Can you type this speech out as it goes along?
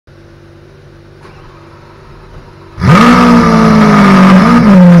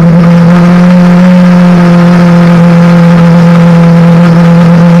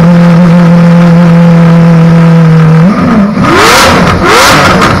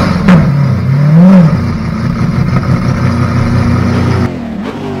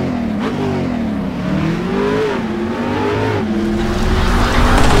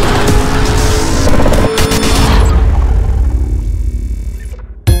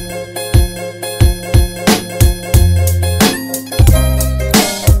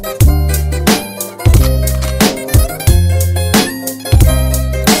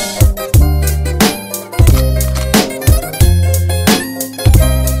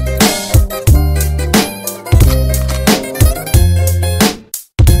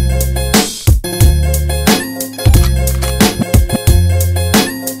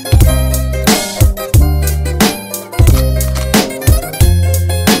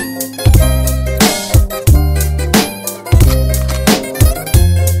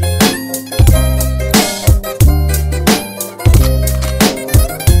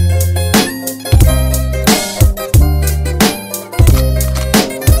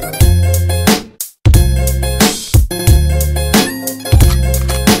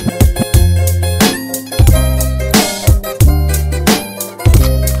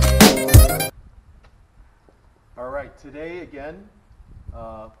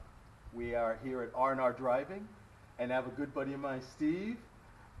Uh, we are here at R&R Driving, and I have a good buddy of mine, Steve,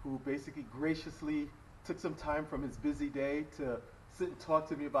 who basically graciously took some time from his busy day to sit and talk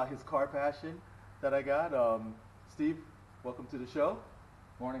to me about his car passion that I got. Steve, welcome to the show.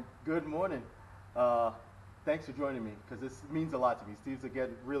 Morning. Good morning. Thanks for joining me, because this means a lot to me. Steve's, again,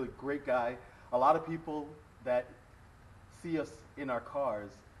 really great guy. A lot of people that see us in our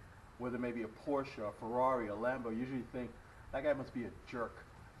cars, whether it may be a Porsche, a Ferrari, a Lambo, usually think, that guy must be a jerk,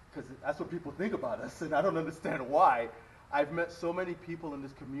 because that's what people think about us, and I don't understand why. I've met so many people in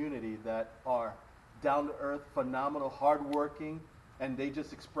this community that are down-to-earth, phenomenal, hardworking, and they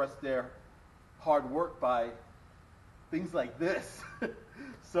just express their hard work by things like this.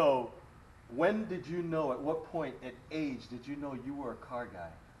 So, when did you know, at what point, at age, did you know you were a car guy?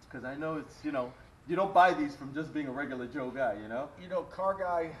 Because I know it's, you don't buy these from just being a regular Joe guy, you know? Car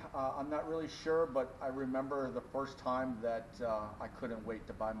guy, I'm not really sure, but I remember the first time that I couldn't wait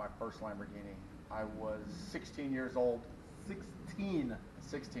to buy my first Lamborghini. I was 16 years old. 16.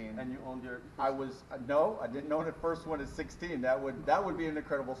 16. And you owned your... No, I didn't own it first one at 16. That would be an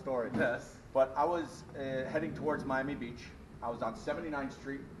incredible story. Yes. But I was heading towards Miami Beach. I was on 79th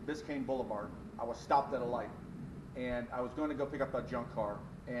Street, Biscayne Boulevard. I was stopped at a light, and I was going to go pick up a junk car,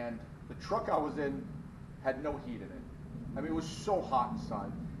 and the truck I was in had no heat in it. I mean, it was so hot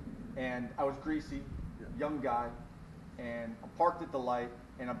inside, and I was greasy, young guy, and I'm parked at the light,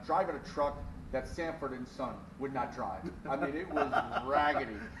 and I'm driving a truck that Sanford and Son would not drive. I mean, it was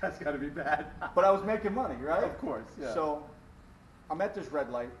raggedy. That's got to be bad. But I was making money, right? Of course, yeah. So I'm at this red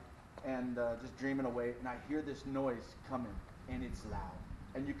light, and just dreaming away, and I hear this noise coming, and it's loud,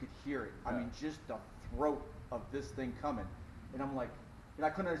 and you could hear it. Yeah. I mean, just the throat of this thing coming, and I'm like, and I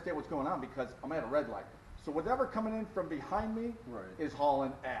couldn't understand what's going on because I'm at a red light. So whatever coming in from behind me is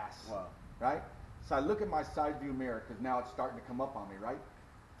hauling ass. Wow. Right? So I look at my side view mirror because now it's starting to come up on me, right?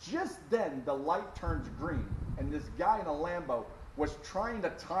 Just then the light turns green, and this guy in a Lambo was trying to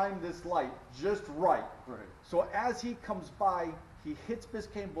time this light just right. Right. So as he comes by, he hits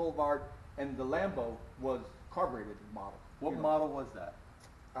Biscayne Boulevard, and the Lambo was carbureted model. What model was that?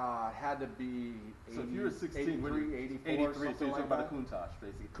 Had to be 80, So if you were 16, 83, 84, 83, so something you're talking like about that. a Countach,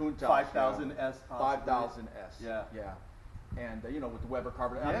 basically. Countach, 5000 S. 5000 S. Yeah. Yeah. And with the Weber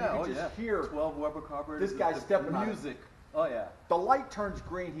carburetor, Yeah, you could just hear 12 Weber carburetor. this guy stepping on it. Music. Oh yeah. The light turns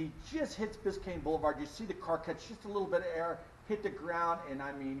green. He just hits Biscayne Boulevard. You see the car catch just a little bit of air, hit the ground, and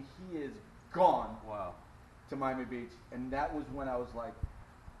I mean, he is gone. Wow. To Miami Beach. And that was when I was like,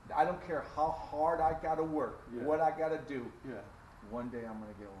 I don't care how hard I got to work, what I got to do. Yeah. One day I'm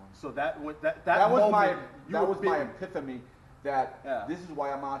gonna get one. So that was moment, my epiphany that Yeah. this is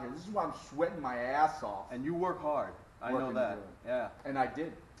why I'm out here. This is why I'm sweating my ass off. And you work hard. I know Working that. to do it. Yeah. And I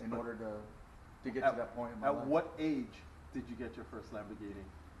did in order to get to that point in my At life. what age did you get your first Lamborghini?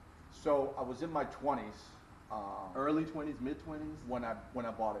 So I was in my 20s. Early 20s, mid 20s? When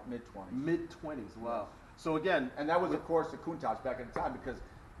I bought it, mid 20s. Mid 20s. Wow. Yes. So again, And that was of course the Countach back at the time, because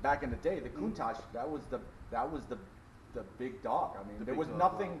back in the day the Countach that was the big dog. I mean, there was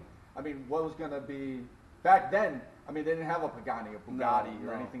nothing. I mean, what was going to be back then? I mean, they didn't have a Pagani, a Bugatti,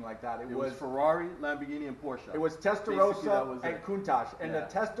 or anything like that. It was Ferrari, Lamborghini, and Porsche. It was Testarossa and Countach, and the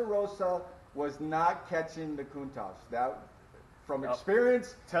Testarossa was not catching the Countach. That, from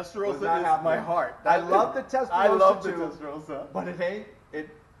experience, Testarossa was not is happening. my heart. I love the Testarossa I love the too, Testarossa. but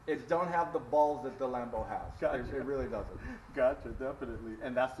it don't have the balls that the Lambo has. Gotcha. It really doesn't. Gotcha, definitely.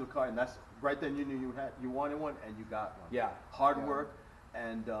 And that's the car, and that's right then you knew you wanted one, and you got one. Yeah. Hard Yeah. work,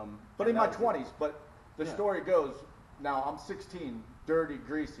 and But and in my that was it. 20s, but the Yeah. story goes, now I'm 16, dirty,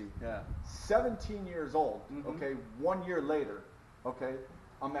 greasy. Yeah. 17 years old, Mhm. okay, 1 year later, okay,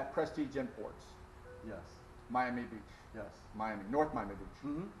 I'm at Prestige Imports, Yes. Miami Beach, Yes. North Miami Beach.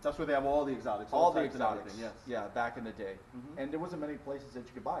 Mm-hmm. That's where they have all the exotics. All the types and exotics, everything, Yes. yeah, back in the day. Mhm. And there wasn't many places that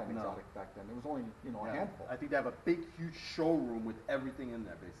you could buy an No. exotic back then. There was only, a Yeah. handful. I think they have a big, huge showroom with everything in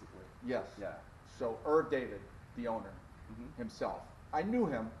there, basically. Yes. Yeah. So Irv David, the owner, Mhm. himself, I knew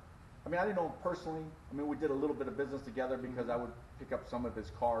him. I mean, I didn't know him personally. I mean, we did a little bit of business together because I would pick up some of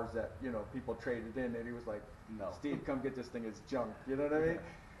his cars that, people traded in, and he was like, No. Steve, come get this thing, it's junk. You know what I mean?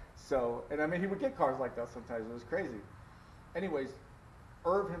 So, and I mean, he would get cars like that sometimes. It was crazy. Anyways,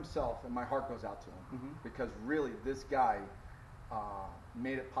 Irv himself, and my heart goes out to him Mhm. because really this guy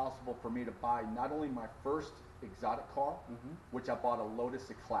made it possible for me to buy not only my first exotic car, Mhm. which I bought a Lotus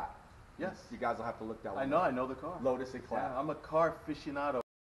Eclat. Yes. You guys will have to look that one I up. know the car. Lotus Eclat. Yeah, I'm a car aficionado.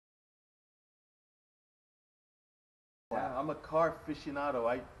 Yeah, I'm a car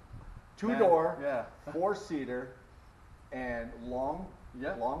aficionado. Two-door, Yeah. four-seater, and long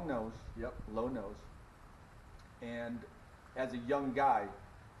Yeah. nose, Yep. low nose. And as a young guy,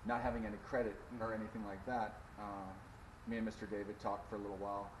 not having any credit or anything like that, me and Mr. David talked for a little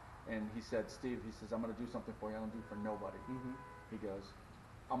while, and he said, Steve, he says, I'm going to do something for you. I don't do it for nobody. He goes,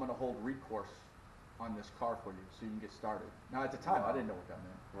 I'm going to hold recourse on this car for you so you can get started. Now, at the time, I didn't know what that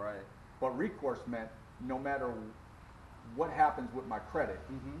meant. Right. But recourse meant no matter what happens with my credit,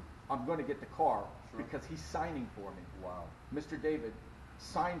 I'm going to get the car because he's signing for me. Wow. Mr. David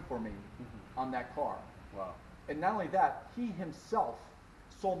signed for me on that car. Wow. And not only that, he himself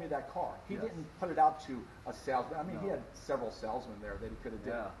sold me that car. He didn't put it out to a salesman. I mean, he had several salesmen there that he could have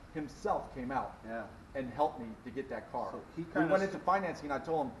done. Himself came out and helped me to get that car. So he we went into financing, and I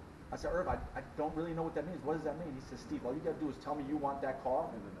told him, I said, Irv, I don't really know what that means. What does that mean? He says, Steve, all you got to do is tell me you want that car.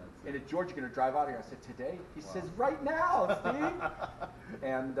 And if George, you're going to drive out here. I said, today? He says, right now, Steve.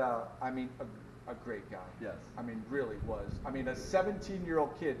 And, I mean, a great guy. Yes. I mean, really was. I mean, a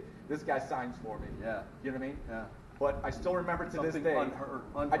 17-year-old kid, this guy signs for me. Yeah. You know what I mean? Yeah. But I still remember to Something this day.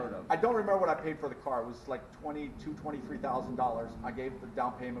 unheard of. I don't remember what I paid for the car. It was like $23,000. I gave the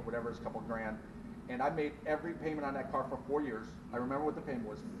down payment, whatever, it was a couple grand. And I made every payment on that car for 4 years. I remember what the payment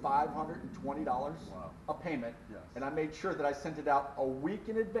was, $520 a payment. Yes. And I made sure that I sent it out a week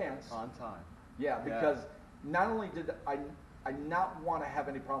in advance. On time. Yeah, because not only did I not want to have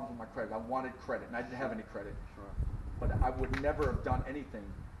any problems with my credit, I wanted credit, and I didn't have any credit. Sure. But I would never have done anything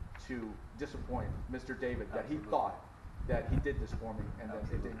to disappoint Mr. David that he thought that he did this for me, and then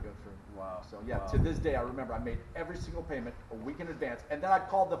it didn't go through. Wow. So yeah, to this day I remember I made every single payment a week in advance, and then I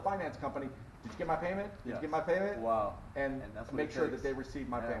called the finance company. Did you get my payment? Did you get my payment? Wow. And that's what make sure that they received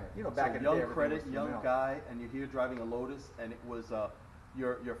my payment. You know, back in the day, young credit, was young guy, and you're here driving a Lotus, and it was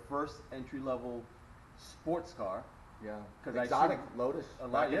your first entry level sports car. Yeah. Because exotic Lotus.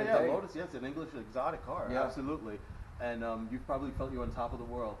 Lotus. Yes, an English exotic car. Yeah. Absolutely. And you probably felt you were on top of the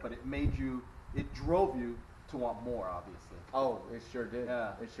world, but it drove you to want more, obviously. Oh, it sure did.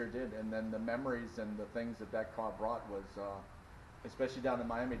 Yeah. It sure did. And then the memories and the things that car brought was, especially down in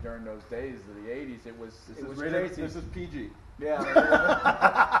Miami during those days of the '80s, it was crazy. This is PG. Yeah.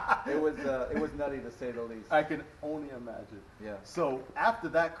 It was nutty to say the least. I can only imagine. Yeah. So after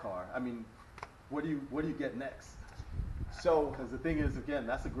that car, I mean, what do you get next? So, because the thing is, again,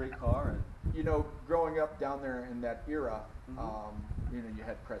 that's a great car, and you know, growing up down there in that era, you know, you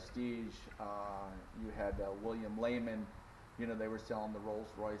had Prestige, you had William Lehman, you know, they were selling the Rolls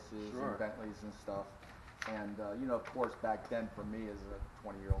Royces and Bentleys and stuff. And, you know, of course, back then for me as a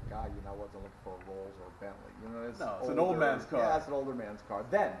 20-year-old guy, you know, I wasn't looking for a Rolls or a Bentley. You know, it's an old man's car. Yeah, it's an older man's car.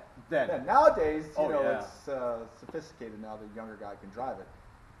 Then. Nowadays, you know, it's sophisticated now. The younger guy can drive it.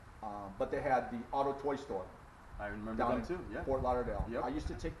 But they had the Auto Toy Store. I remember down them too. Yeah. Fort Lauderdale. Yep. I used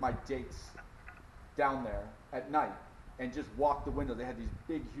to take my dates down there at night and just walk the window. They had these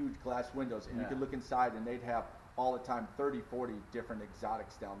big, huge glass windows, and you could look inside, and they'd have all the time 30, 40 different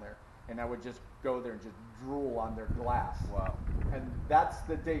exotics down there. And I would just go there and just drool on their glass. Wow. And that's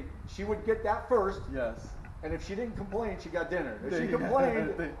the date. She would get that first. Yes. And if she didn't complain, she got dinner. If she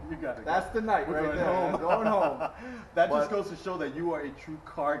complained, you got it. That's the night. We're right going there. home. Going home. That just goes to show that you are a true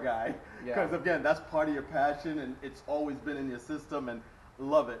car guy. Because again, that's part of your passion, and it's always been in your system. And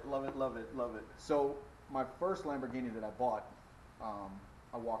love it, love it, love it, love it. So my first Lamborghini that I bought,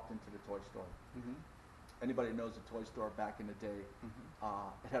 I walked into the toy store. Anybody who knows the toy store back in the day,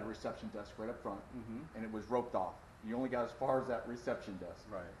 it had a reception desk right up front, and it was roped off. You only got as far as that reception desk.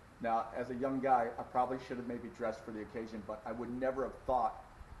 Right. Now, as a young guy, I probably should have maybe dressed for the occasion, but I would never have thought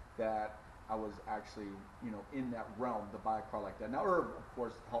that I was actually, you know, in that realm to buy a car like that. Now, Irv, of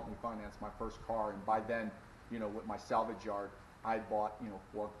course, helped me finance my first car, and by then, you know, with my salvage yard, I bought, you know,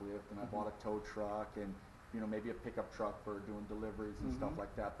 forklift, and I bought a tow truck, and, you know, maybe a pickup truck for doing deliveries and stuff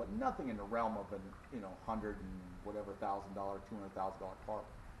like that, but nothing in the realm of an, you know, $100,000 $200,000 car.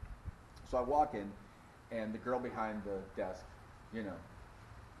 So I walk in, and the girl behind the desk, you know,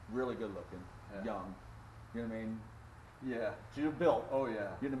 really good looking, young, you know what I mean? Yeah. She was built. Oh yeah.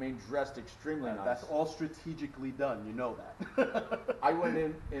 You know what I mean? Dressed extremely nice. That's all strategically done, you know that. I went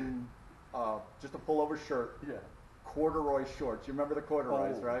in just a pullover shirt, corduroy shorts. You remember the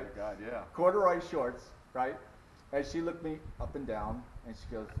corduroys, right? Oh my God, yeah. Corduroy shorts, right? And she looked me up and down, and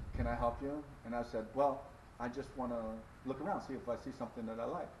she goes, "Can I help you?" And I said, "Well, I just want to look around, see if I see something that I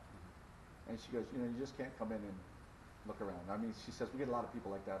like." And she goes, "You know, you just can't come in and look around." I mean, she says, we get a lot of people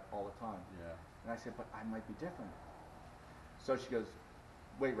like that all the time. Yeah. And I said, but I might be different. So she goes,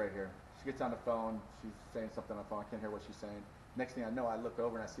 wait right here. She gets on the phone. She's saying something on the phone. I can't hear what she's saying. Next thing I know, I look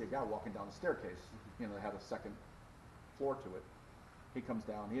over and I see a guy walking down the staircase. You know, they had a second floor to it. He comes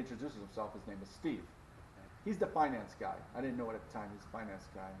down. He introduces himself. His name is Steve. He's the finance guy. I didn't know it at the time. He's the finance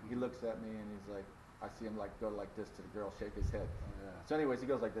guy. He looks at me and he's like, I see him like go like this to the girl, shake his head. Oh, yeah. So anyways, he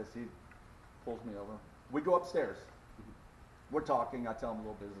goes like this. He pulls me over. We go upstairs. We're talking. I tell him a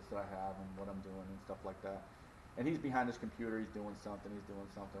little business that I have and what I'm doing and stuff like that. And he's behind his computer. He's doing something,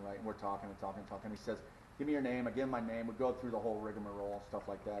 right? And we're talking and talking and talking. He says, give me your name. I give him my name. We go through the whole rigmarole, stuff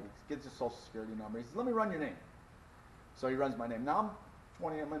like that. He gives his social security number. He says, let me run your name. So he runs my name. Now I'm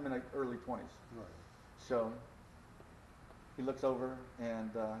 20. I'm in my early 20s. Right. So he looks over and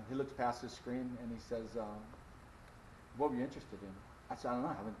he looks past his screen and he says, what were you interested in? I said, I don't know.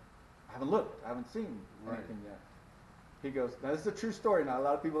 I haven't looked. I haven't seen anything yet. He goes, now this is a true story now. A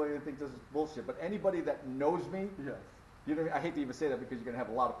lot of people are going to think this is bullshit, but anybody that knows me, Yes. you know, I hate to even say that because you're going to have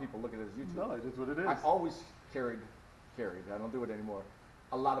a lot of people looking at his YouTube. No, it is what it is. I always carried, I don't do it anymore,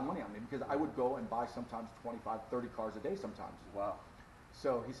 a lot of money on me because I would go and buy sometimes 25, 30 cars a day sometimes. Wow.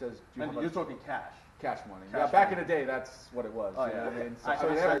 So he says, do you And have you're talking cash. cash money? Cash Yeah, back money. in the day, that's what it was. Oh, you know yeah. what I mean? I So he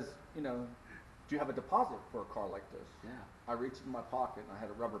understand. says, you know, do you have a deposit for a car like this? Yeah. I reached in my pocket and I had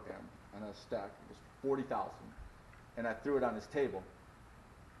a rubber band and a stack. It was 40,000. And I threw it on his table.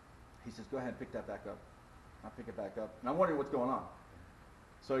 He says, go ahead and pick that back up. I pick it back up. And I'm wondering what's going on.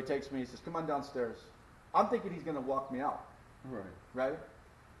 So he takes me, he says, come on downstairs. I'm thinking he's going to walk me out, Right. right?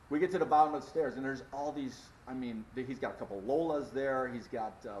 We get to the bottom of the stairs and there's all these, I mean, he's got a couple Lolas there. He's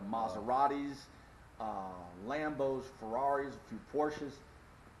got Maseratis, Lambos, Ferraris, a few Porsches.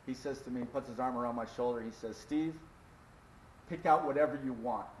 He says to me, he puts his arm around my shoulder. He says, Steve, pick out whatever you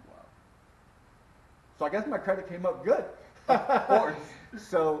want. Wow. So I guess my credit came up good. Of course.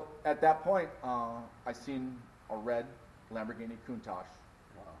 So at that point, I seen a red Lamborghini Countach,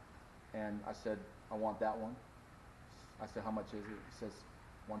 Wow. and I said, I want that one. I said, how much is it? He says,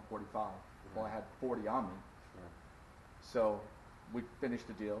 145. Well, I had 40 on me. Sure. So we finished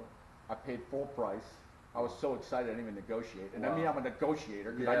the deal. I paid full price. I was so excited I didn't even negotiate. And I mean, Wow. I'm a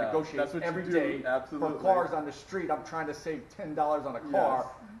negotiator because Yeah, I that's negotiate what every you do. day Absolutely. for cars on the street. I'm trying to save $10 on a car,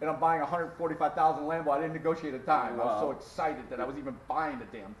 and I'm buying a $145,000 Lambo. I didn't negotiate a dime. I was so Wow. excited that I was even buying the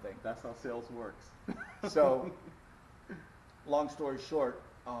damn thing. That's how sales works. So, long story short,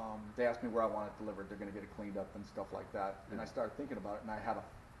 they asked me where I want it delivered. They're going to get it cleaned up and stuff like that. And I started thinking about it, and I had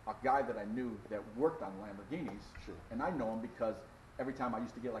a guy that I knew that worked on Lamborghinis. Sure. And I know him because every time I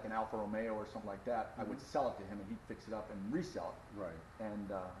used to get like an Alfa Romeo or something like that, I would sell it to him, and he'd fix it up and resell it. Right. And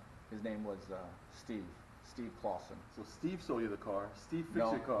his name was Steve Clausen. So Steve sold you the car. Steve fixed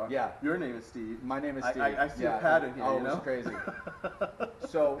No, your car. yeah. Your name is Steve. My name is Steve. I see Yeah, a pattern here. Oh, you it know? was crazy.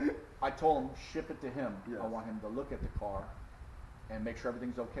 So I told him, ship it to him. Yes. I want him to look at the car and make sure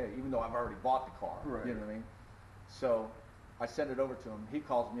everything's okay, even though I've already bought the car. Right. You know what I mean? So I sent it over to him. He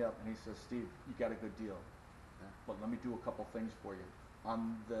calls me up and he says, Steve, you got a good deal. Yeah. But let me do a couple things for you.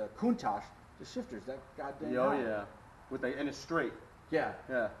 On the Countach, the shifters, that goddamn Oh, high. yeah. And it's straight. Yeah.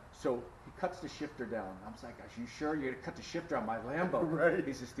 Yeah. So he cuts the shifter down. I was like, are you sure you're going to cut the shifter on my Lambo? Right.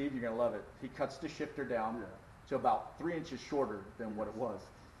 He says, Steve, you're going to love it. He cuts the shifter down Yeah. to about 3 inches shorter than what it was.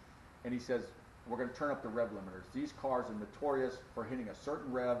 And he says, we're going to turn up the rev limiters. These cars are notorious for hitting a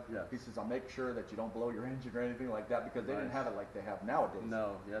certain rev. Yes. He says, I'll make sure that you don't blow your engine or anything like that because they didn't Nice. have it like they have nowadays.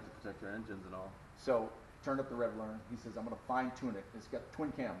 No, you have to protect your engines and all. So turned up the rev limiter. He says, I'm going to fine tune it. It's got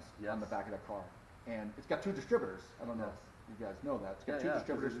twin cams Yes. on the back of that car. And it's got 2 distributors. I don't know Yes. if you guys know that. It's got Yeah, 2 yeah.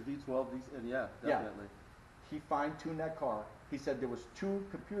 distributors. There's a V12, and yeah, Yeah. definitely. He fine-tuned that car. He said there was 2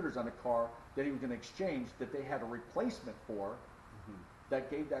 computers on the car that he was going to exchange that they had a replacement for that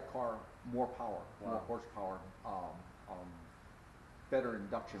gave that car more power, more Wow. horsepower, better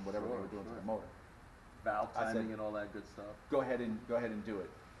induction, whatever they Sure, were doing sure. to the motor. Valve I said- timing and all that good stuff. Go ahead and do it.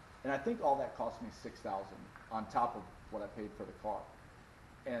 And I think all that cost me $6,000 on top of what I paid for the car.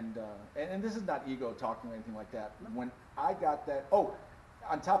 And this is not ego talking or anything like that. When I got that,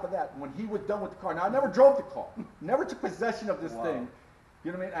 on top of that, when he was done with the car, now I never drove the car, never took possession of this Wow. thing.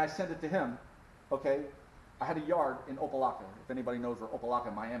 You know what I mean? I sent it to him. Okay, I had a yard in Opelika. If anybody knows where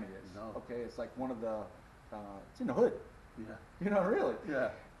Opelika, Miami is. No. Okay, it's like one of the, it's in the hood. Yeah. You know, really. Yeah.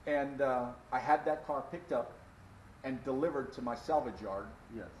 And I had that car picked up and delivered to my salvage yard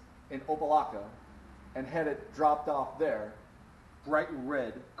Yes. in Opelika and had it dropped off there. Bright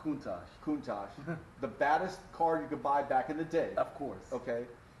red Countach. Countach, the baddest car you could buy back in the day. Of course. Okay,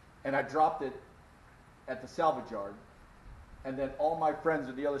 and I dropped it at the salvage yard, and then all my friends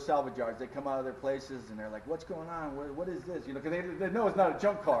at the other salvage yards, they come out of their places and they're like, "What's going on? What is this?" You know, because they know it's not a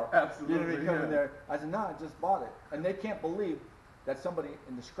junk car. Absolutely, You know what I mean? Coming yeah. there, I said, "No, I just bought it," and they can't believe that somebody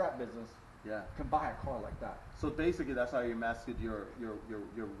in the scrap business Yeah. can buy a car like that. So basically, that's how you mastered your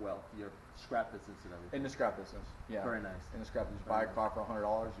wealth, your scrap business and everything. In the scrap business, yeah. Very nice. In the scrap business, you Very buy a nice. car for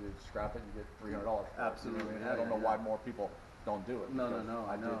 $100, you scrap it, you get $300. for it. Absolutely, You know what I mean? yeah, I don't know yeah. why more people don't do it. No, because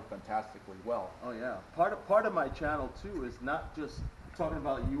I know. did fantastically well. Oh yeah. Part of my channel too is not just talking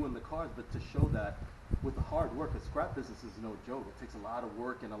about you and the cars, but to show that with the hard work, because scrap business is no joke. It takes a lot of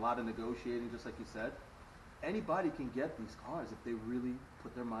work and a lot of negotiating, just like you said. Anybody can get these cars if they really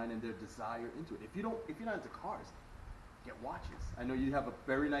put their mind and their desire into it. If you're not into cars, get watches. I know you have a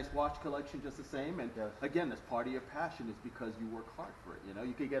very nice watch collection, just the same. And yes. again, that's part of your passion is because you work hard for it. You know,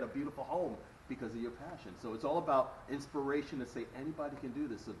 you could get a beautiful home because of your passion. So it's all about inspiration to say anybody can do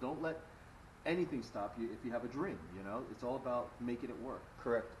this. So don't let anything stop you if you have a dream. You know, it's all about making it work.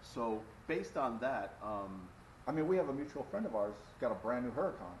 Correct. So based on that, I mean, we have a mutual friend of ours got a brand new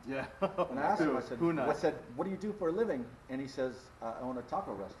Huracan. yeah. And I asked him, I said, nice. what do you do for a living? And he says, I own a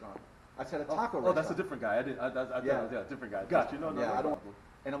taco restaurant. I said, a taco restaurant? Oh, that's a different guy. Yeah, different guy. Gotcha. No, yeah, I don't. problem.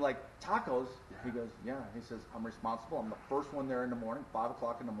 And I'm like, tacos? Yeah. He goes, yeah. He says, I'm responsible. I'm the first one there in the morning, 5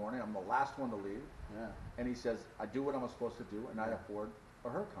 o'clock in the morning. I'm the last one to leave. Yeah. And he says, I do what I'm supposed to do, and I afford a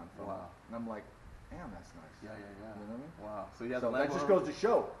Huracan from him. Wow. And I'm like, damn, that's nice. Yeah. You know what I mean? Wow. So he has So a that just goes to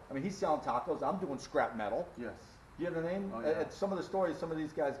show. I mean, he's selling tacos. I'm doing scrap metal. Yes. You know what I mean? Oh, yeah. Some of the stories some of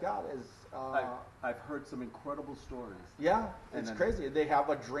these guys got is... I've heard some incredible stories. Yeah, And it's then- crazy. They have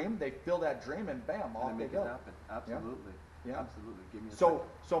a dream, they fill that dream, and bam, off And they make go. it happen. Absolutely. Yeah. Absolutely. Give me a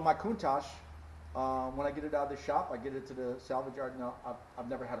So my Countach, when I get it out of the shop, I get it to the salvage yard. Now, I've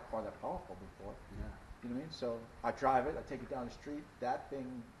never had a car that powerful before. Yeah. You know what I mean? So I drive it, I take it down the street. That thing,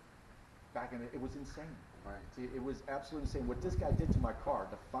 back in it was insane. Right. It was absolutely insane. What this guy did to my car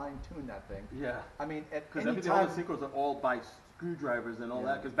to fine tune that thing. Yeah. I mean, at Because any everything, all time. the synchros are all by screwdrivers and all Yeah.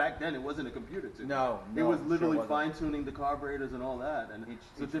 that. Because back then it wasn't a computer too. No, It was sure literally wasn't. fine tuning the carburetors and all that. And it's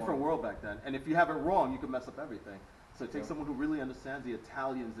a each different one. world back then. And if you have it wrong, you can mess up everything. So it takes Yeah. someone who really understands the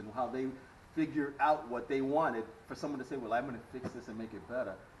Italians and how they figure out what they wanted for someone to say, well, I'm going to fix this and make it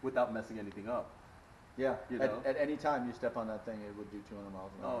better without messing anything up. Yeah, You know? at any time you step on that thing, it would do 200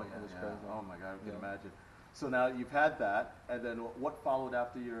 miles an hour. Oh, It was yeah. crazy. Oh, my God, I can Yeah. imagine. So now you've had that, and then what followed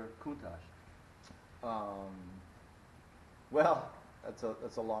after your Countach? Well,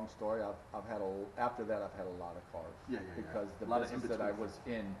 that's a long story. After that I've had a lot of cars. Yeah. Because the A lot of business that I in-between was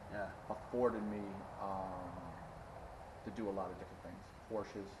in Yeah. afforded me to do a lot of different things.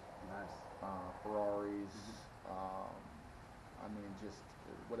 Porsches, Nice. Ferraris. I mean, just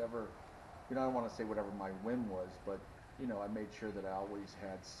whatever. You know, I don't want to say whatever my whim was, but you know, I made sure that I always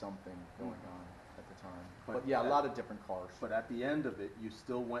had something going on at the time. But yeah, a lot of different cars. But at the end of it, you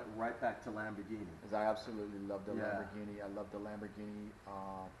still went right back to Lamborghini. Because I absolutely love the Yeah. Lamborghini. I love the Lamborghini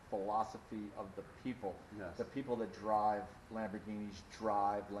philosophy of the people. Yes. The people that drive Lamborghinis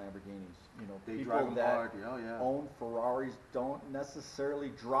drive Lamborghinis. You know, They people drive them that hard. Oh, yeah. own Ferraris don't necessarily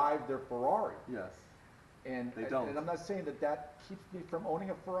drive their Ferrari. Yes. And They don't. And I'm not saying that keeps me from owning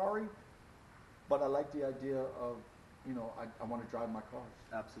a Ferrari, but I like the idea of, you know, I want to drive my cars.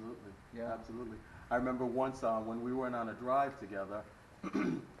 Absolutely. Yeah. Absolutely. I remember once when we went on a drive together,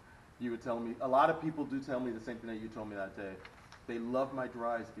 you would tell me, a lot of people do tell me the same thing that you told me that day. They love my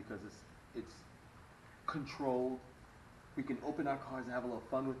drives because it's controlled. We can open our cars and have a little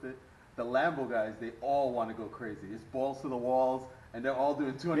fun with it. The Lambo guys, they all want to go crazy. It's balls to the walls, and they're all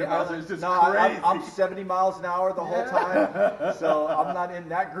doing 200 miles an hour. It's just crazy. I'm 70 miles an hour the whole time, so I'm not in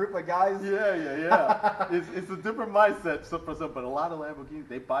that group of guys. Yeah. It's a different mindset for some, but a lot of Lamborghinis,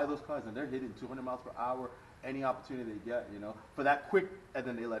 they buy those cars and they're hitting 200 miles per hour any opportunity they get, you know, for that quick, and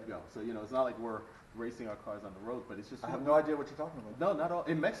then they let go. So, you know, it's not like we're racing our cars on the road, but it's just... I have no idea what you're talking about. No, not all.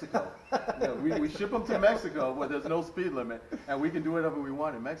 In Mexico. You know, we ship them to Mexico where there's no speed limit, and we can do whatever we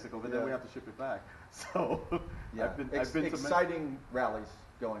want in Mexico, but then we have to ship it back. So, Yeah. I've been to exciting rallies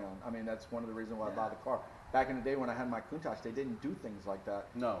going on. I mean, that's one of the reasons why I bought the car. Back in the day when I had my Countach, they didn't do things like that.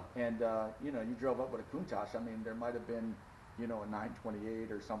 No. And, you know, you drove up with a Countach. I mean, there might have been, you know, a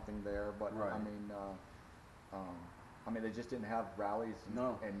 928 or something there, but Right. I mean, they just didn't have rallies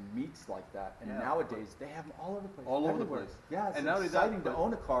and meets like that. And nowadays, they have them all over the place. All over the everywhere. place. Yeah, it's And not only that, exciting to but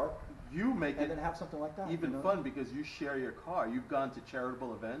own a car You make and it then have something like that. even you know? fun because you share your car. You've gone to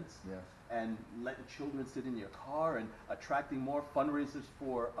charitable events Yes. and letting children sit in your car and attracting more fundraisers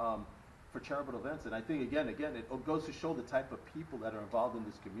for charitable events. And I think again, it goes to show the type of people that are involved in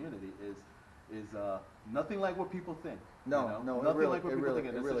this community is nothing like what people think. No, you know? no, nothing it really, like what it people really,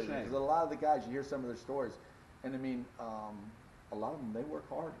 think. it And really. it's a shame. Because a lot of the guys, you hear some of their stories, and I mean, a lot of them they work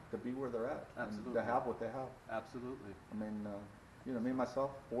hard to be where they're at, Absolutely. and to have what they have. Absolutely. I mean, you know, me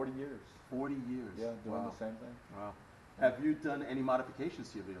myself, 40 years. 40 years. Yeah, doing Wow. the same thing. Wow. Have you done any modifications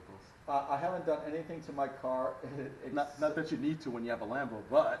to your vehicles? I haven't done anything to my car. Not that you need to when you have a Lambo,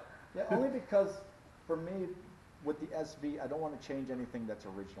 but Yeah, only because for me, with the SV, I don't want to change anything that's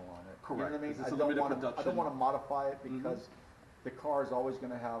original on it. You Correct, know what I mean? 'cause it's I a don't limited want to. I production. don't want to modify it because the car is always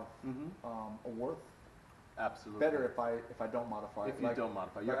going to have a worth. Absolutely. Better if I don't modify it. If you don't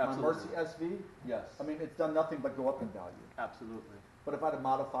modify, you're like absolutely. my Mercy SV. Yes. I mean, it's done nothing but go up in value. Absolutely. But if I'd have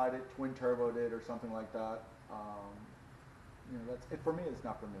modified it, twin turboed it or something like that, you know, that's it. For me, it's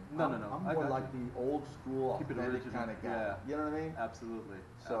not for me. No. I'm more like the old school, authentic kind of guy. Yeah. You know what I mean? Absolutely.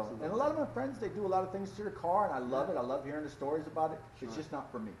 So, Absolutely. and a lot of my friends, they do a lot of things to their car, and I love it. I love hearing the stories about it. Sure. It's just not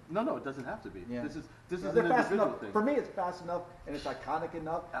for me. No, it doesn't have to be. Yeah. This is No, an they're fast individual enough. thing. For me, it's fast enough, and it's iconic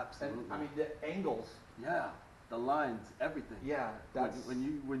enough. Absolutely. And, I mean, the angles. Yeah. The lines, everything. Yeah, that's when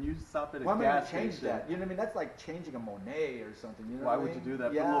you stop at a why am I gas change station. that? You know what I mean? That's like changing a Monet or something. You know Why what I would mean? you do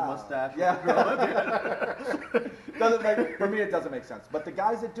that? Yeah. Put a little mustache. Yeah. Doesn't make, for me, it doesn't make sense. But the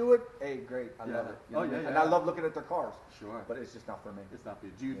guys that do it, hey, great, I love it. You know what I mean? And I love looking at their cars. Sure. But it's just not for me. It's not for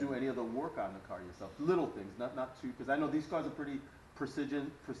you. Do you do any of the work on the car yourself? Little things, not too, because I know these cars are pretty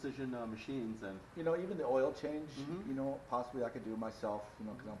precision machines, and You know, even the oil change, you know, possibly I could do myself, you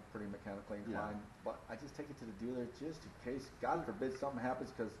know, because I'm pretty mechanically inclined. But I just take it to the dealer just in case, God forbid, something happens,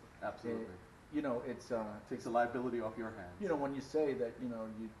 because absolutely you know, it's takes the liability off your hands. you know, when you say that, you know,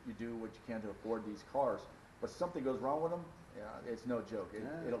 you do what you can to afford these cars, but something goes wrong with them, yeah, it's no joke.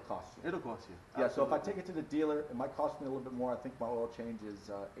 It'll cost you. It'll cost you. Yeah, so if I Absolutely. take it to the dealer, it might cost me a little bit more. I think my oil change is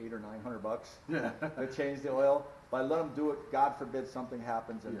 $800 or $900 Yeah. to change the oil. But I let them do it. God forbid something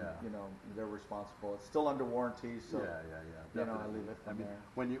happens, and Yeah. you know they're responsible. It's still under warranty, so Yeah. you know I Definitely. leave it from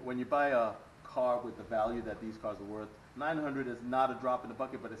there. When you buy a car with the value that these cars are worth, $900 is not a drop in the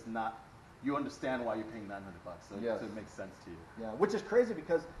bucket, but it's not. You understand why you're paying $900, so, Yes. so it makes sense to you. Yeah, which is crazy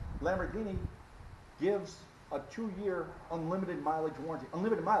because Lamborghini gives a 2-year unlimited mileage warranty.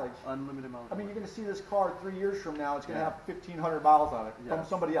 Unlimited mileage. Unlimited mileage. I mean, you're going to see this car 3 years from now. It's going to Yeah. have 1,500 miles on it from Yes.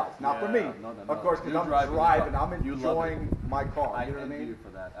 somebody else, not from me. No. Of course, because You're I'm driving the driving. car. I'm You love it. enjoying my car. I You know what I envy mean? you for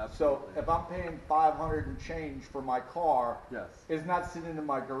that. So Absolutely. if I'm paying 500 and change for my car, Yes. it's not sitting in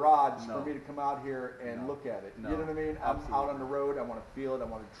my garage No. for me to come out here and No. look at it. No. You know what I mean? I'm out Absolutely. on the road. I want to feel it. I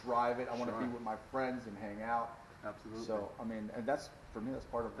want to drive it. I want to Sure. be with my friends and hang out. Absolutely. So I mean, and that's for me. That's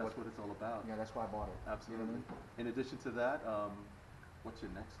part of That's what it's all about. Yeah, that's why I bought it. Absolutely. You know In addition to that, what's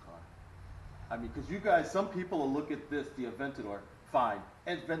your next car? I mean, because you guys, some people will look at this, the Aventador, fine.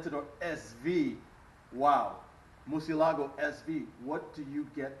 Aventador SV, wow. Murcielago SV, what do you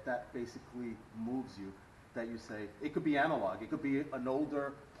get that basically moves you, that you say, it could be analog, it could be an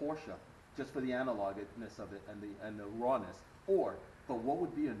older Porsche, just for the analogness of it and the rawness, but what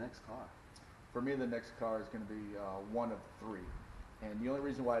would be your next car? For me, the next car is going to be one of 3. And the only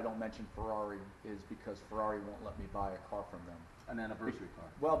reason why I don't mention Ferrari is because Ferrari won't let me buy a car from them. An anniversary car.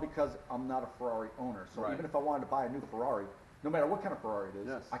 Well, because I'm not a Ferrari owner. So Right. even if I wanted to buy a new Ferrari, no matter what kind of Ferrari it is,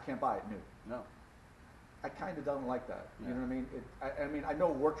 Yes. I can't buy it new. No. I kind of don't like that. Yeah. You know what I mean? I mean, I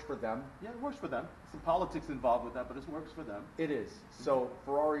know it works for them. Yeah, it works for them. Some politics involved with that, but it works for them. It is. So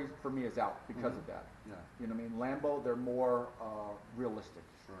Ferrari, for me, is out because of that. Yeah. You know what I mean? Lambo, they're more realistic.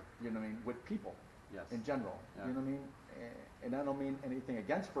 Sure. You know what I mean? With people. Yes. In general. Yeah. You know what I mean? And I don't mean anything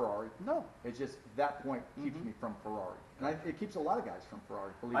against Ferrari. No. It's just that point keeps me from Ferrari. And it keeps a lot of guys from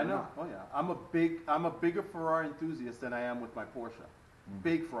Ferrari, believe I it or know. not. Oh yeah. I'm a bigger Ferrari enthusiast than I am with my Porsche.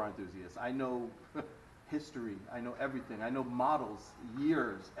 Big Ferrari enthusiast. I know history. I know everything. I know models,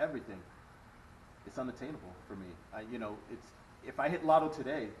 years, everything. It's unattainable for me. If I hit lotto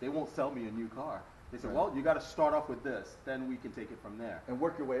today, they won't sell me a new car. They say, Right. well, you got to start off with this, then we can take it from there. And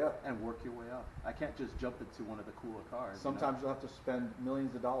work your way up. And work your way up. I can't just jump into one of the cooler cars. Sometimes you'll have to spend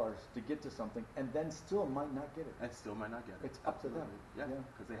millions of dollars to get to something, and then still might not get it. And still might not get it. It's up to them. Absolutely. Yeah, Yeah.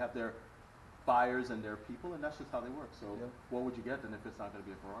 because they have their buyers and their people, and that's just how they work. So Yeah. what would you get then if it's not going to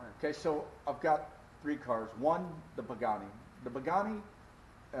be a Ferrari? Okay, so I've got 3 cars. One, the Pagani. The Pagani,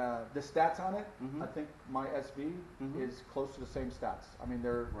 the stats on it, Mhm. I think my SV Mhm. is close to the same stats. I mean,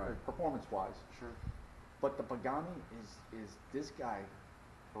 they're Right. performance-wise. Sure. But the Pagani is this guy,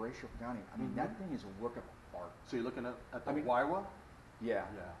 Horatio Pagani. I mean, Mhm. that thing is a work of art. So you're looking at the I mean- Waiwa? Yeah.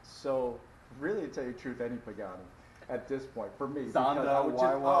 Yeah. So really, to tell you the truth, any Pagani at this point for me. Zonda, because I would just-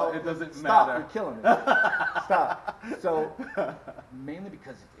 Waiwa, it doesn't stop, matter. You're killing me. Stop. So mainly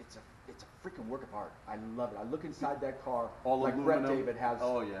because it's a freaking work of art. I love it. I look inside that car All like aluminum. Brett David has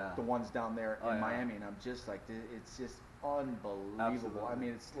Oh, yeah. the ones down there Oh, in yeah. Miami, and I'm just like, it's just unbelievable. I Absolutely.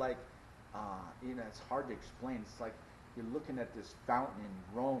 mean, it's like, it's hard to explain. It's like you're looking at this fountain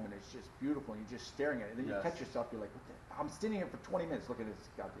in Rome, and it's just beautiful, and you're just staring at it. And then Yes. you catch yourself, you're like, what the? I'm sitting here for 20 minutes looking at this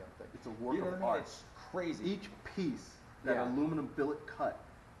goddamn thing. It's a work You know of what I mean? art. It's crazy. Each piece, that Yeah. aluminum billet cut,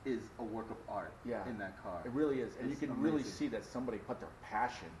 is a work of art in that car. It really is, and it's you can amazing. really see that somebody put their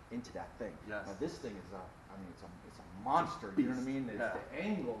passion into that thing. Yes. Now this thing is it's a monster. You know what I mean? It's the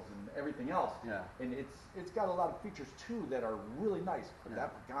angles and everything else. Yeah. And it's got a lot of features too that are really nice. But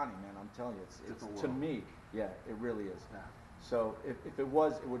that Pagani, man, I'm telling you, it's to me, it really is. Yeah. So if it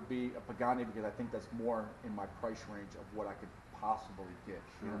was, it would be a Pagani because I think that's more in my price range of what I could possibly get.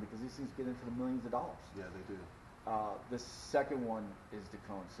 You know, because these things get into the millions of dollars. Yeah, they do. The second one is the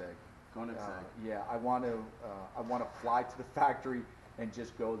Koenigsegg. Koenigsegg. Yeah, I want to fly to the factory and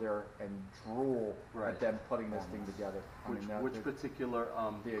just go there and drool at them putting this thing together. Which particular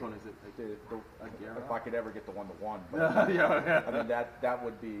Koenigsegg? If I could ever get the 1-to-1. Yeah. I mean that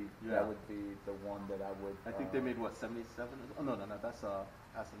would be the one that I would. I think they made what 77? Oh no, that's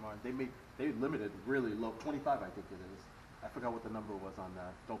Aston Martin. They limited really low 25. I think it is. I forgot what the number was on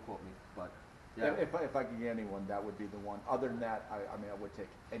that. Don't quote me, but. Yeah. If I could get anyone, that would be the one. Other than that, I mean, I would take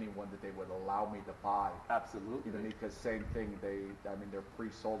anyone that they would allow me to buy. Absolutely. You know, because same thing. They're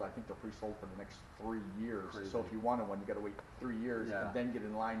pre-sold. I think they're pre-sold for the next 3 years. Crazy. So if you wanted one, you got to wait 3 years and then get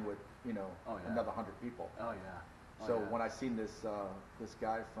in line with another 100 people. Oh yeah. So when I seen this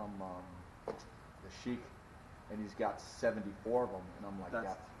guy from the Sheik, and he's got 74 of them, and I'm like,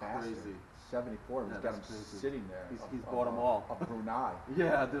 that's bastard. crazy. 74 of them. He's got them sitting there. He's bought them all. Of Brunei.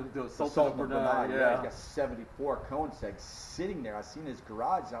 Yeah, the Sultan of Brunei. Yeah, he's got 74 Koenigsegg sitting there. I seen his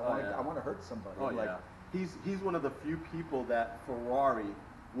garage. And I want to hurt somebody. Oh yeah. He's one of the few people that Ferrari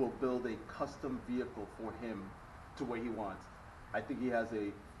will build a custom vehicle for him to where he wants. I think he has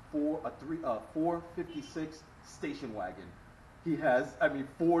a 456 station wagon. He has,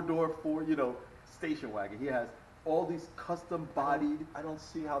 4-door, station wagon. He has all these custom bodied. I don't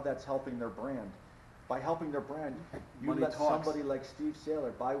see how that's helping their brand. By helping their brand, you Money let talks. somebody like Steve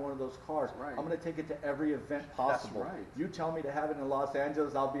Saylor buy one of those cars. Right. I'm going to take it to every event possible. That's right. You tell me to have it in Los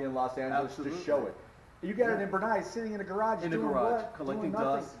Angeles, I'll be in Los Angeles Absolutely. to show it. You got it in Brunei, sitting in a garage, In a doing garage, what? collecting Doing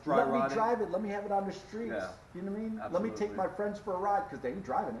nothing. dust, dry Let rotting. me drive it. Let me have it on the streets. Yeah. You know what I mean? Absolutely. Let me take my friends for a ride because they ain't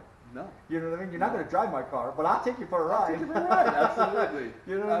driving it. No. You know what I mean? You're not going to drive my car, but I'll take you for a ride. Absolutely.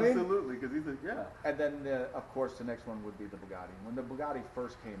 You know what I mean? Absolutely, because he's And then, of course, the next one would be the Bugatti. When the Bugatti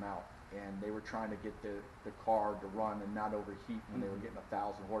first came out, and they were trying to get the car to run and not overheat when they were getting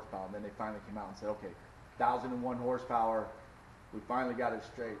 1,000 horsepower, and then they finally came out and said, okay, 1,001 horsepower, we finally got it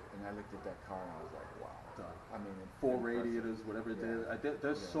straight. And I looked at that car and I was like, wow. done. I mean, 4 radiators, whatever it is.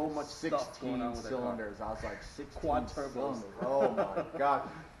 There's so much stuff going on with 16 cylinders. I was like, 16 Quad turbos. cylinders. Oh my God.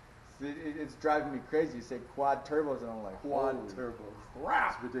 It's driving me crazy. You say quad turbos, and I'm like, quad holy turbos.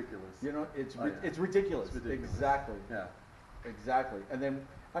 crap. It's ridiculous. You know, it's ridiculous. It's ridiculous. Exactly. Yeah. Exactly. And then,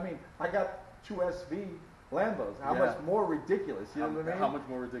 I got 2 SV Lambos. How much more ridiculous? You know what I mean? How much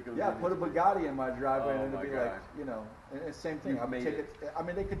more ridiculous? Yeah, put a Bugatti in my driveway, and my it'd be God. like, and it's same thing. You've made take it.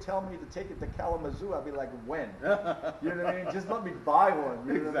 they could tell me to take it to Kalamazoo. I'd be like, when? You know what I mean? Just let me buy one.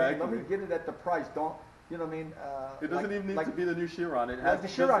 You know what I mean? Let me get it at the price. Don't, you know what I mean? It doesn't even need to be the new Chiron. It has like the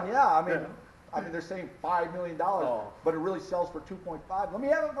Chiron, I mean, they're saying $5 million, but it really sells for 2.5. Let me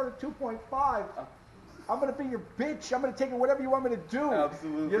have it for the 2.5. I'm gonna be your bitch. I'm gonna take it whatever you want me to do.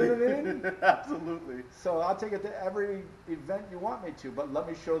 Absolutely. You know what I mean? Absolutely. So I'll take it to every event you want me to, but let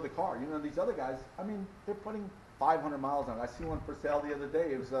me show the car. You know, these other guys, they're putting 500 miles on it. I seen one for sale the other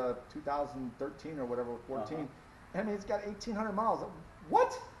day. It was 2013 or whatever, 14. It's got 1,800 miles.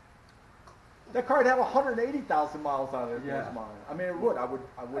 What? That car would have 180,000 miles on it if it was mine. It would. I would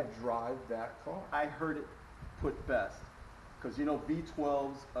drive that car. I heard it put best. Because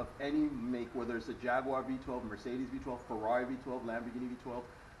V12s of any make, whether it's a Jaguar V12, Mercedes V12, Ferrari V12, Lamborghini V12,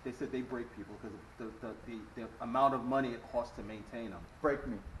 they said they break people because the amount of money it costs to maintain them. Break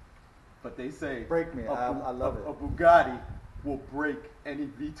me. But they say break me. I love it. A Bugatti will break any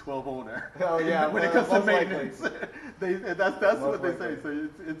V12 owner. Oh yeah, when it comes to maintenance. That's what they say. So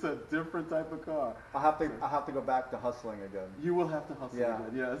it's a different type of car. I'll have to go back to hustling again. You will have to hustle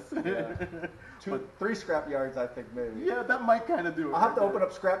again. Yes. 3 scrap yards, I think maybe. Yeah, that might kind of do it. I'll have to open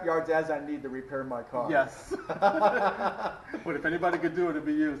up scrap yards as I need to repair my car. Yes. But if anybody could do it, it'd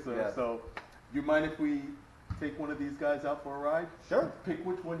be you, sir. Yes. So, you mind if we take one of these guys out for a ride? Sure. Pick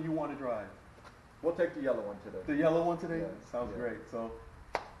which one you want to drive. We'll take the yellow one today. The yellow one today? Yeah. Sounds great. So,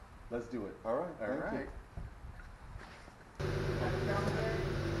 let's do it. All right. All right.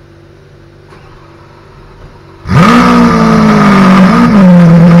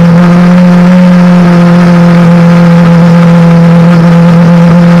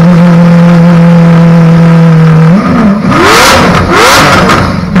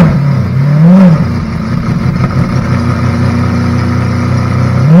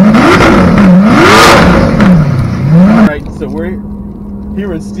 So we're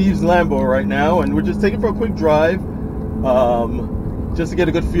here in in Steve's Lambo right now, and we're just taking for a quick drive, just to get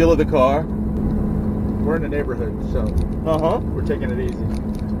a good feel of the car. We're in the neighborhood, so we're taking it easy.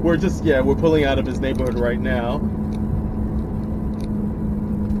 We're just, yeah, we're pulling out of his neighborhood right now.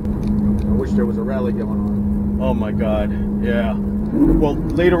 I wish there was a rally going on. Oh my God, yeah. Well,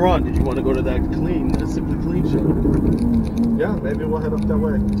 later on, did you want to go to that Simply Clean show? Yeah, maybe we'll head up that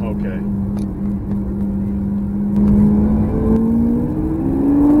way. Okay.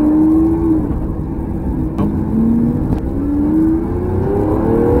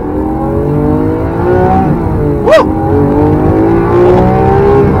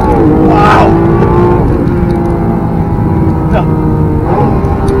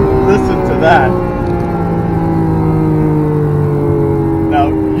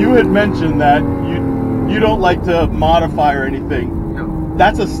 Mentioned that you don't like to modify or anything. No.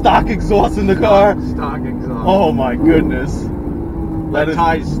 That's a stock exhaust in the car? Stock exhaust. Oh my goodness. That is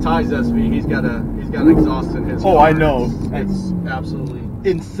Ty's SV. He's got exhaust in his car. Oh, I know. It's absolutely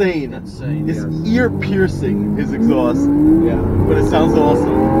insane. Insane. It's yes. ear piercing, his exhaust. Yeah. But it sounds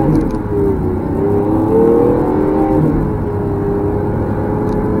awesome.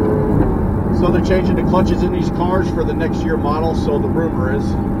 So they're changing the clutches in these cars for the next year model, so the rumor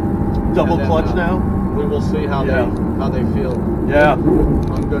is double clutch now. We will see how they feel. Yeah.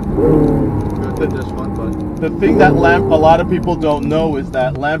 I'm good with this one, but the thing that a lot of people don't know is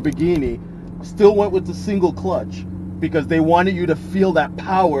that Lamborghini still went with the single clutch because they wanted you to feel that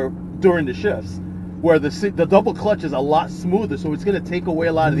power during the shifts, where the double clutch is a lot smoother, so it's going to take away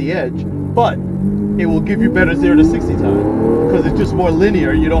a lot of the edge, but it will give you better 0 to 60 time because it's just more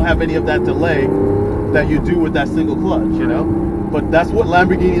linear. You don't have any of that delay that you do with that single clutch, you know. But that's what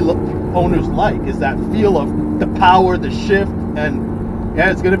Lamborghini owners like, is that feel of the power, the shift, and yeah,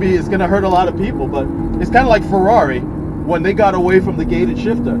 it's gonna hurt a lot of people. But it's kind of like Ferrari when they got away from the gated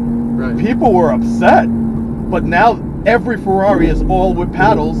shifter. Right. People were upset, but now every Ferrari is all with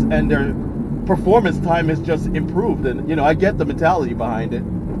paddles, and their performance time has just improved. And you know, I get the mentality behind it.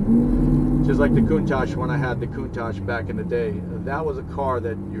 Just like the Countach, when I had the Countach back in the day, that was a car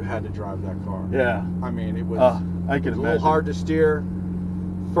that you had to drive that car. Yeah. I mean, it was, I can a imagine. little hard to steer.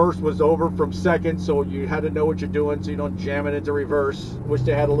 First was over from second, so you had to know what you're doing so you don't jam it into reverse. Wish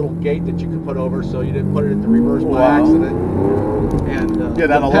they had a little gate that you could put over so you didn't put it into reverse by accident. And yeah,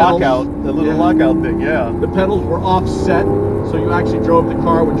 that lockout, the little lockout thing, yeah. The pedals were offset, so you actually drove the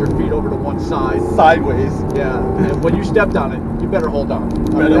car with your feet over to one side. Sideways. Yeah, and when you stepped on it, you better hold on.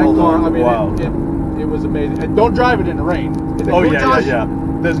 It was amazing. And don't drive it in the rain. Yeah.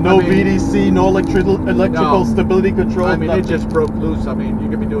 There's no VDC, no electrical stability control. I mean, nothing. it just broke loose. I mean, you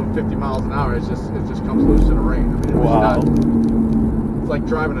could be doing 50 miles an hour. It just comes loose in the rain. I mean, it's like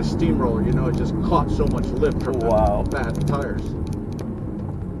driving a steamroller. You know, it just caught so much lift from the bad tires.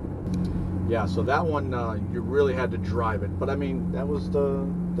 Yeah, so that one you really had to drive it. But I mean, that was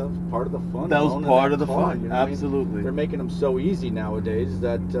part of the fun. That was part of the fun. You know Absolutely. I mean? They're making them so easy nowadays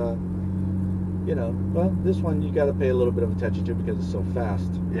that. You know, well, this one you got to pay a little bit of attention to because it's so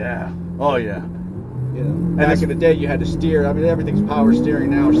fast. Yeah. Oh yeah. You know, back in the day you had to steer. I mean, everything's power steering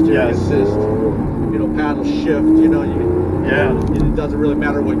now, steering assist. You know, paddle shift. You know, it doesn't really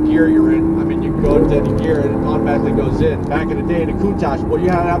matter what gear you're in. I mean, you can go into any gear and it automatically goes in. Back in the day in the Countach, well, you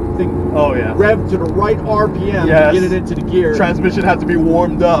had to have the thing rev to the right RPM to get it into the gear. Transmission had to be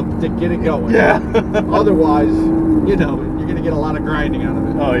warmed up to get it going. Yeah. Otherwise, you know, you're gonna get a lot of grinding out of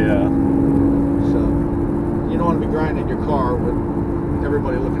it. Oh yeah. You don't want to be grinding your car with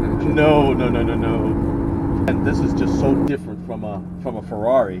everybody looking at you. No. And this is just so different from a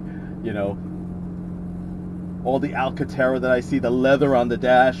Ferrari, you know. All the Alcantara that I see, the leather on the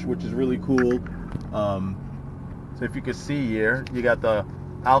dash, which is really cool. So if you can see here, you got the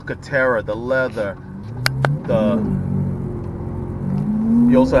Alcantara, the leather,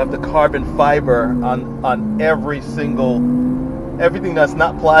 you also have the carbon fiber on everything that's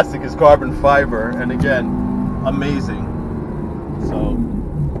not plastic is carbon fiber, and again, amazing. So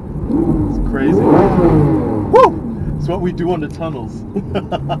it's crazy. Woo! It's what we do on the tunnels.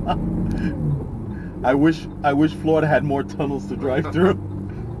 I wish Florida had more tunnels to drive through.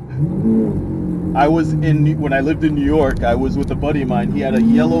 When I lived in New York, I was with a buddy of mine. He had a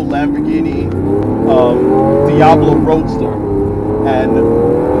yellow Lamborghini Diablo Roadster, and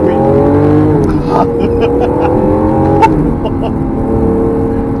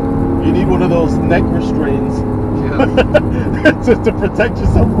you need one of those neck restraints to protect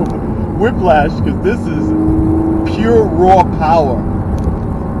yourself from whiplash, because this is pure raw power.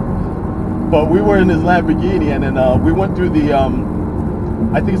 But we were in his Lamborghini, and then we went through the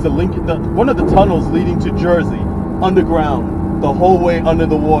I think it's one of the tunnels leading to Jersey underground, the whole way under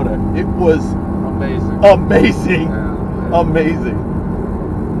the water. It was Amazing. amazing. Yeah. Amazing.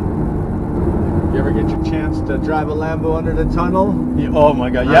 You ever get your chance to drive a Lambo under the tunnel? Oh my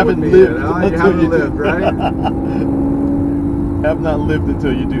God, you That would haven't be lived it, huh? You until haven't you lived, do. right? Have not lived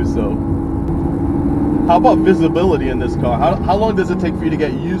until you do so. How about visibility in this car? How long does it take for you to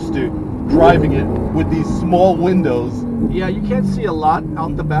get used to driving it with these small windows? Yeah, you can't see a lot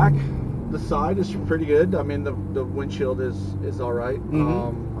out the back. The side is pretty good. I mean, the windshield is all right.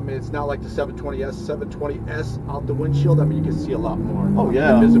 Mm-hmm. I mean, it's not like the 720S out the windshield. I mean, you can see a lot more. Oh,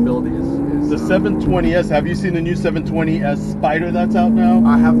 yeah. The visibility is The 720S, have you seen the new 720S Spider that's out now?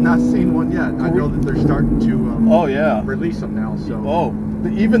 I have not seen one yet. I know that they're starting to Oh, yeah. release them now. So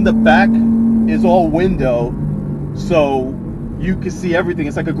Even the back is all window, so you can see everything.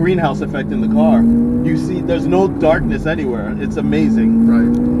 It's like a greenhouse effect in the car. You see, there's no darkness anywhere. It's amazing.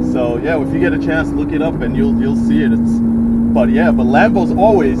 right. So yeah, if you get a chance, look it up and you'll see it. But Lambo's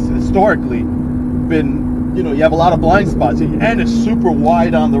always historically been, you have a lot of blind spots, and it's super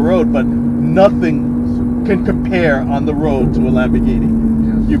wide on the road, but nothing can compare on the road to a Lamborghini.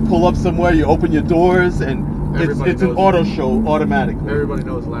 Yes. You pull up somewhere, you open your doors, and Everybody it's an knows. auto show automatically. Everybody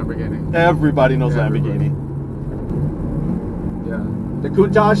knows Lamborghini. Everybody knows Everybody. Lamborghini. Yeah. The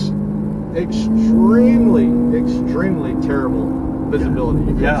Countach, extremely terrible visibility.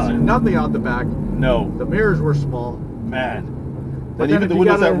 You Yeah. can see nothing out the back. No, The mirrors were small. man. But And then even if the you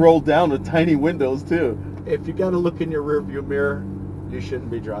windows gotta- that roll down are tiny windows too. If you got to look in your rearview mirror, you shouldn't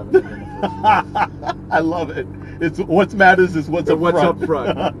be driving it in the first place. I love it. It's what matters is what's up What's front. up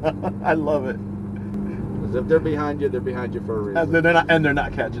front. I love it. 'Cause if they're behind you for a reason. And they're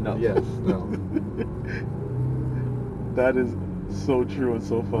not catching up. Yes, no. That is so true and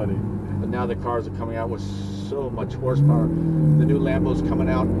so funny. But now the cars are coming out with so much horsepower. The new Lambo's coming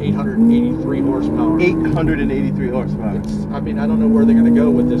out 883 horsepower. 883 horsepower. I mean, I don't know where they're going to go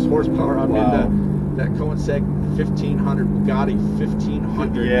with this horsepower. I Wow. mean, that Koenigsegg 1500, Bugatti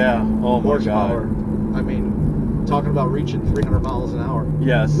 1500 Yeah. Oh my horsepower. God. I mean, talking about reaching 300 miles an hour.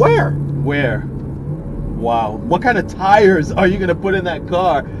 Yes. Where? Where? Wow. What kind of tires are you going to put in that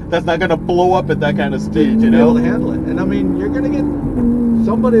car that's not going to blow up at that kind of speed, To you be able to know? handle it. And I mean, you're going to get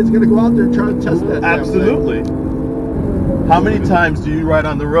somebody that's going to go out there and try to test that. damn thing. Absolutely. How many times do you ride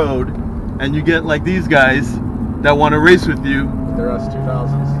on the road and you get like these guys that want to race with you? They're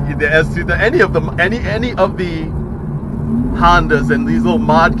S2000s. The S2, any of them, any of the Hondas and these little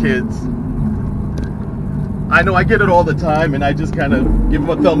mod kids. I know I get it all the time, and I just kind of give them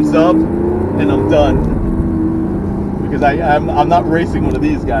a thumbs up, and I'm done. Because I'm not racing one of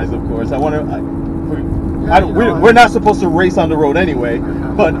these guys, of course. We're not supposed to race on the road anyway,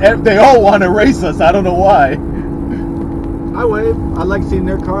 but they all want to race us. I don't know why. I wave. I like seeing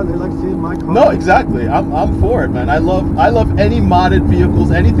their car. They like seeing my car. No, exactly. I'm for it, man. I love any modded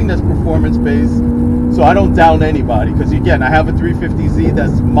vehicles, anything that's performance based. So I don't down anybody, because again, I have a 350Z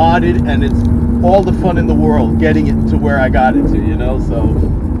that's modded, and it's all the fun in the world getting it to where I got it to, So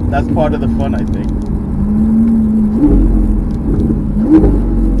that's part of the fun, I think.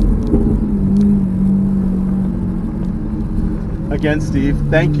 Again, Steve,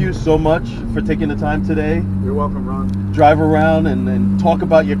 thank you so much for taking the time today. You're welcome, Ron. Drive around and talk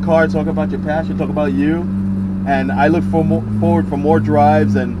about your car, talk about your passion, talk about you. And I look forward for more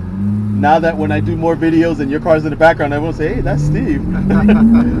drives. And now that when I do more videos and your car's in the background, I will say, hey, that's Steve.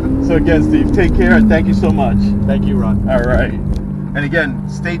 So again, Steve, take care and thank you so much. Thank you, Ron. All right. And again,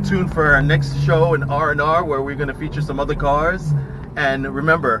 stay tuned for our next show in R&R, where we're going to feature some other cars. And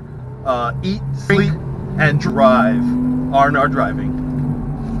remember, eat, sleep, and drive. R&R Driving.